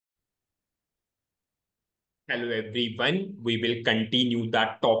Hello everyone, we will continue the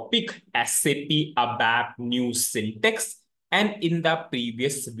topic SAP ABAP new syntax, and in the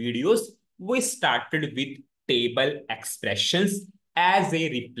previous videos we started with table expressions as a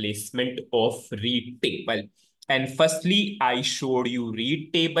replacement of read table. And firstly I showed you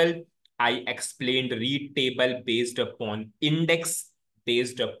read table. I explained read table based upon index,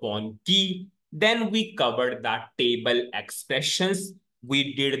 based upon key. Then we covered the table expressions.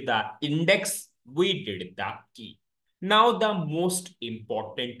 We did the index, we did the key. Now the most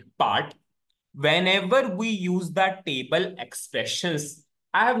important part, whenever we use the table expressions,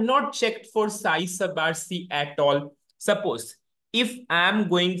 I have not checked for size sub RC at all. Suppose if I am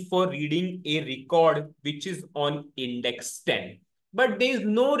going for reading a record which is on index 10, but there is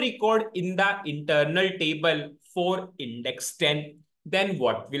no record in the internal table for index 10, then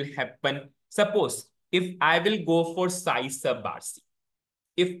what will happen? Suppose if I will go for size sub RC,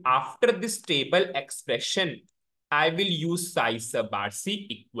 if after this table expression, I will use size sub RC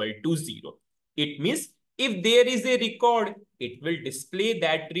equal to 0. It means if there is a record, it will display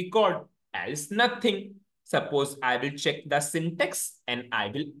that record, else nothing. Suppose I will check the syntax and I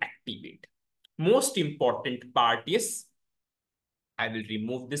will activate. Most important part is, I will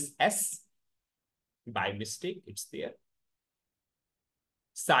remove this S. By mistake, it's there.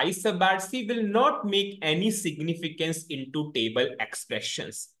 Size sub RC will not make any significance into table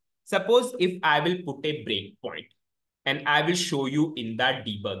expressions. Suppose if I will put a breakpoint and I will show you in the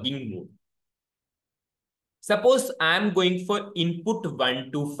debugging mode. Suppose I am going for input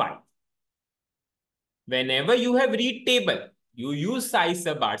 1 to 5. Whenever you have read table, you use size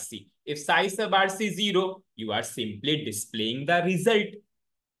sub RC. If size sub RC is 0, you are simply displaying the result.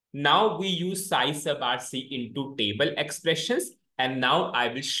 Now we use size sub RC into table expressions. And now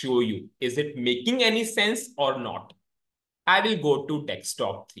I will show you, is it making any sense or not? I will go to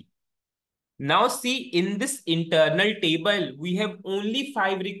desktop 3. Now see, in this internal table, we have only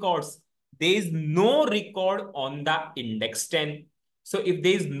 5 records. There is no record on the index 10. So if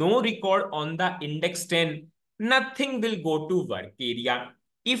there is no record on the index 10, nothing will go to work area.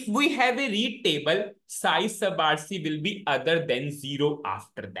 If we have a read table, size sub RC will be other than 0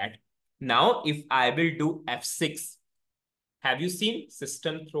 after that. Now if I will do F6, have you seen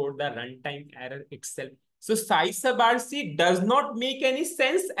system throw the runtime error itself? So size sub RC does not make any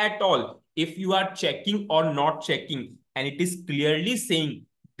sense at all if you are checking or not checking. And it is clearly saying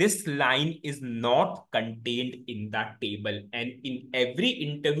this line is not contained in the table. And in every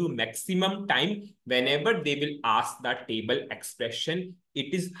interview maximum time, whenever they will ask the table expression,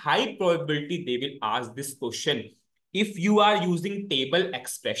 it is high probability they will ask this question. If you are using table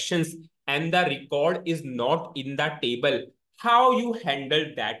expressions and the record is not in the table, how you handle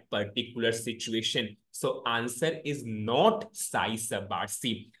that particular situation? So answer is not size sub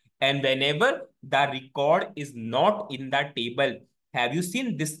RC. And whenever the record is not in the table, have you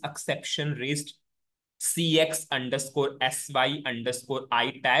seen this exception raised? CX underscore SY underscore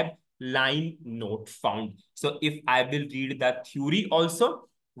I tab line not found. So if I will read the theory also,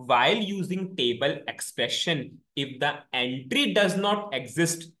 while using table expression, if the entry does not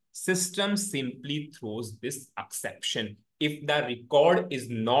exist, system simply throws this exception. If the record is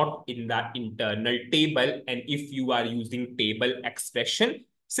not in the internal table and if you are using table expression,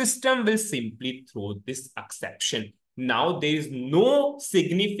 system will simply throw this exception. Now there is no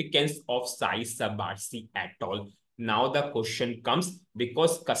significance of size sub RC at all. Now the question comes,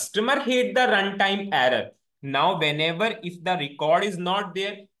 because customer hate the runtime error. Now whenever if the record is not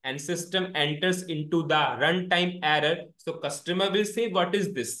there and system enters into the runtime error, so customer will say, what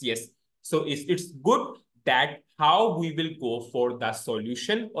is this? Yes. So it's good that how we will go for the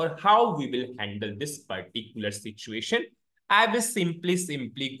solution or how we will handle this particular situation. I will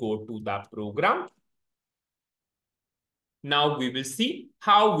simply go to the program. Now we will see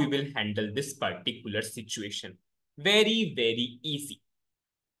how we will handle this particular situation. Very, very easy.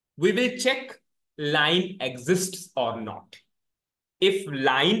 We will check line exists or not. If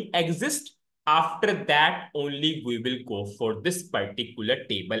line exists, after that only we will go for this particular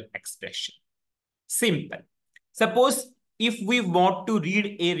table expression. Simple. Suppose if we want to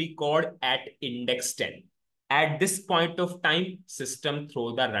read a record at index 10, at this point of time, system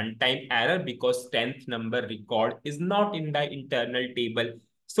throw the runtime error because 10th number record is not in the internal table.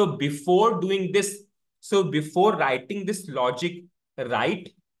 So before doing this, so before writing this logic, write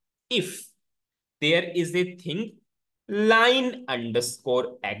if there is a thing line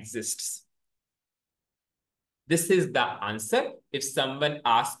underscore exists. This is the answer. If someone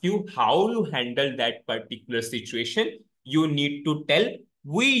asks you how you handle that particular situation, you need to tell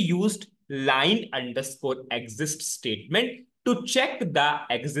we used line underscore exist statement to check the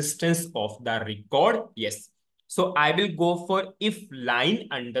existence of the record. Yes. So I will go for if line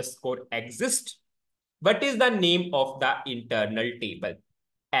underscore exist. What is the name of the internal table?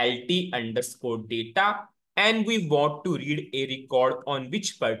 LT underscore data. And we want to read a record on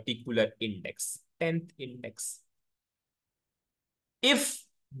which particular index? 10th index. If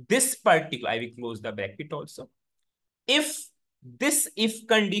this particular, I will close the bracket also. If this if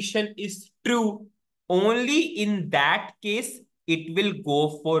condition is true, only in that case, it will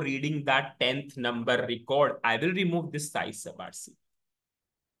go for reading that 10th number record. I will remove this size sub RC.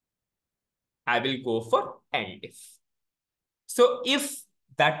 I will go for end if. So if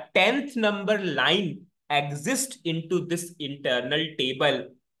the 10th number line exists into this internal table,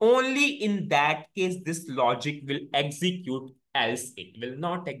 only in that case, this logic will execute, else it will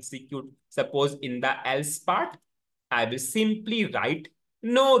not execute. Suppose in the else part, I will simply write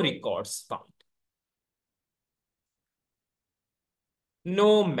no records found.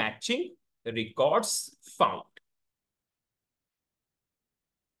 No matching records found.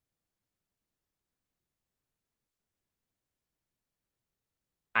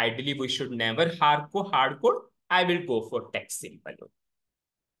 Ideally, we should never hardcode. I will go for text symbol.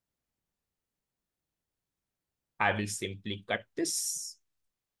 I will simply cut this.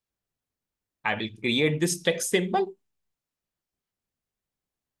 I will create this text symbol.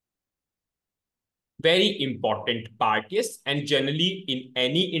 Very important part, yes. And generally in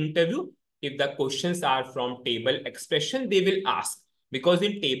any interview, if the questions are from table expression, they will ask. Because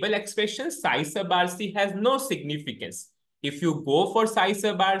in table expression, size sub RC has no significance. If you go for size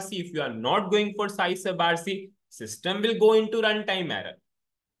sub RC, if you are not going for size sub RC, system will go into runtime error.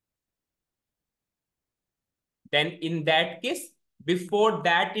 Then in that case, before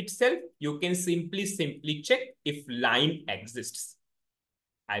that itself, you can simply check if line exists.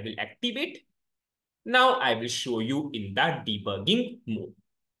 I will activate. Now I will show you in the debugging mode.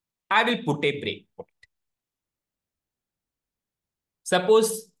 I will put a breakpoint.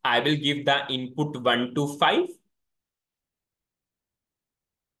 Suppose I will give the input 1 to 5.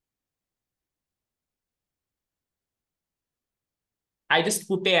 I just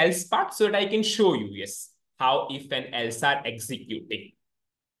put a else part so that I can show you, yes, how if and else are executing.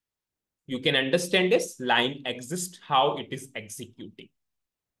 You can understand this line exists, how it is executing.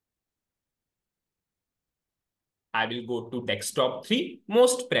 I will go to desktop 3,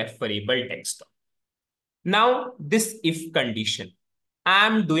 most preferable desktop. Now this if condition, I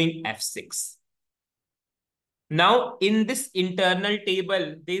am doing F6. Now in this internal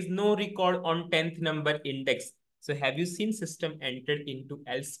table, there is no record on 10th number index. So have you seen system entered into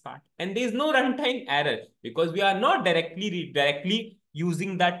else part? And there is no runtime error because we are not directly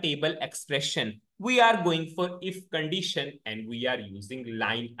using the table expression. We are going for if condition and we are using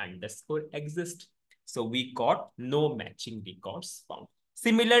line underscore exist. So we got no matching records found.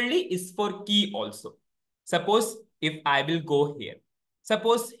 Similarly is for key also. Suppose if I will go here,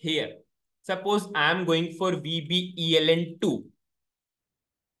 suppose here, suppose I am going for VBELN2.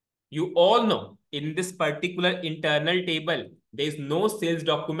 You all know in this particular internal table, there is no sales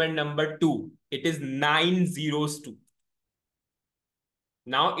document number 2. It is 902.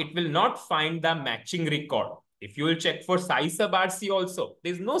 Now it will not find the matching record. If you will check for size sub RC also,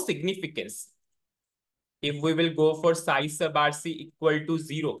 there is no significance. If we will go for size sub RC equal to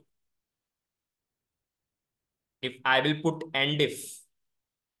 0, if I will put end if,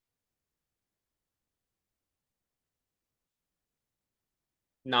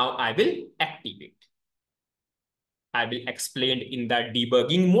 now I will activate. I will explain in the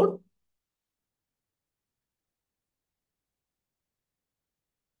debugging mode.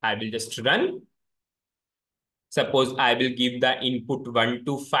 I will just run. Suppose I will give the input 1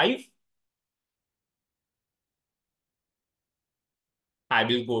 to 5. I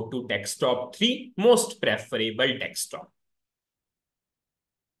will go to desktop 3, most preferable desktop.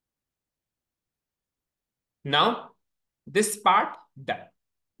 Now, this part done.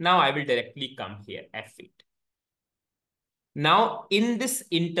 Now I will directly come here, F8. Now, in this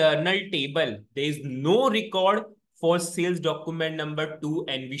internal table, there is no record for sales document number 2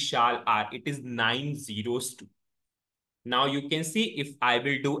 and Vishal R. It is 902. Now you can see if I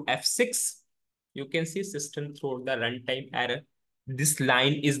will do F6, you can see system throw the runtime error. This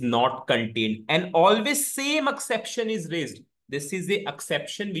line is not contained and always same exception is raised. This is a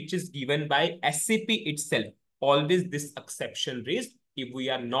exception which is given by SAP itself. Always this exception raised if we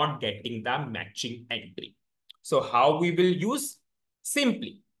are not getting the matching entry. So how we will use?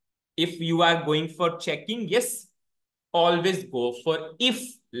 Simply, if you are going for checking, yes, always go for if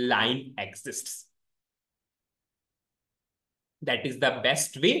line exists. That is the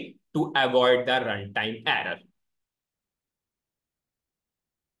best way to avoid the runtime error.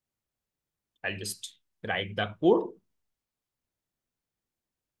 I'll just write the code.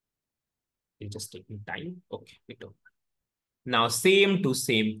 It's just taking time. Okay, it over. Now same to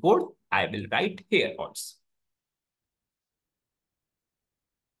same code, I will write here also.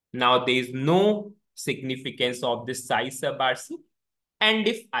 Now there is no significance of this size sub RC. And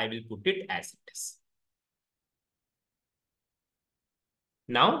if I will put it as it is.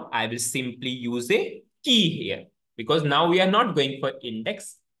 Now I will simply use a key here because now we are not going for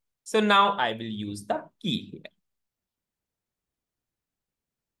index. So now I will use the key here.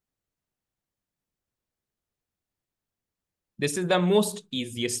 This is the most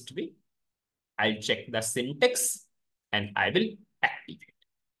easiest way. I'll check the syntax and I will activate.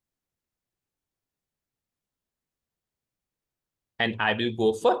 And I will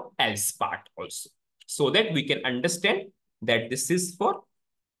go for else part also so that we can understand that this is for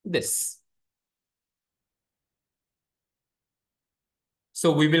this.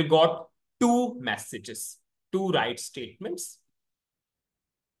 So we will got two messages, two write statements.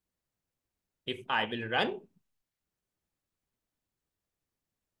 If I will run,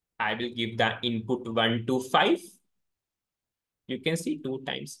 I will give the input 1 to 5. You can see 2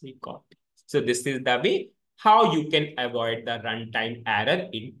 times we got. So this is the way how you can avoid the runtime error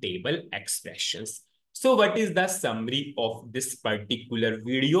in table expressions. So what is the summary of this particular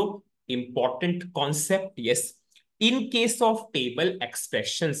video? Important concept, yes. In case of table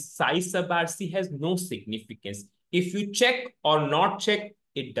expressions, size sub RC has no significance. If you check or not check,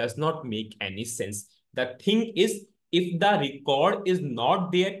 it does not make any sense. The thing is, if the record is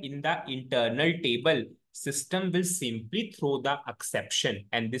not there in the internal table, system will simply throw the exception,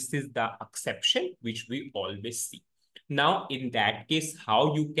 and this is the exception which we always see. Now, in that case,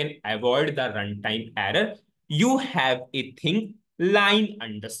 how you can avoid the runtime error? You have a thing line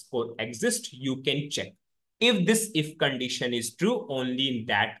underscore exist. You can check. If this if condition is true, only in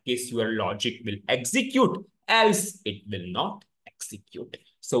that case your logic will execute, else it will not execute.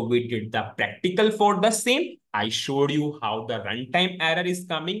 So we did the practical for the same. I showed you how the runtime error is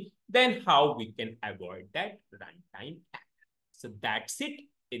coming, then how we can avoid that runtime error. So that's it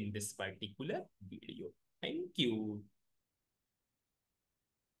in this particular video. Thank you.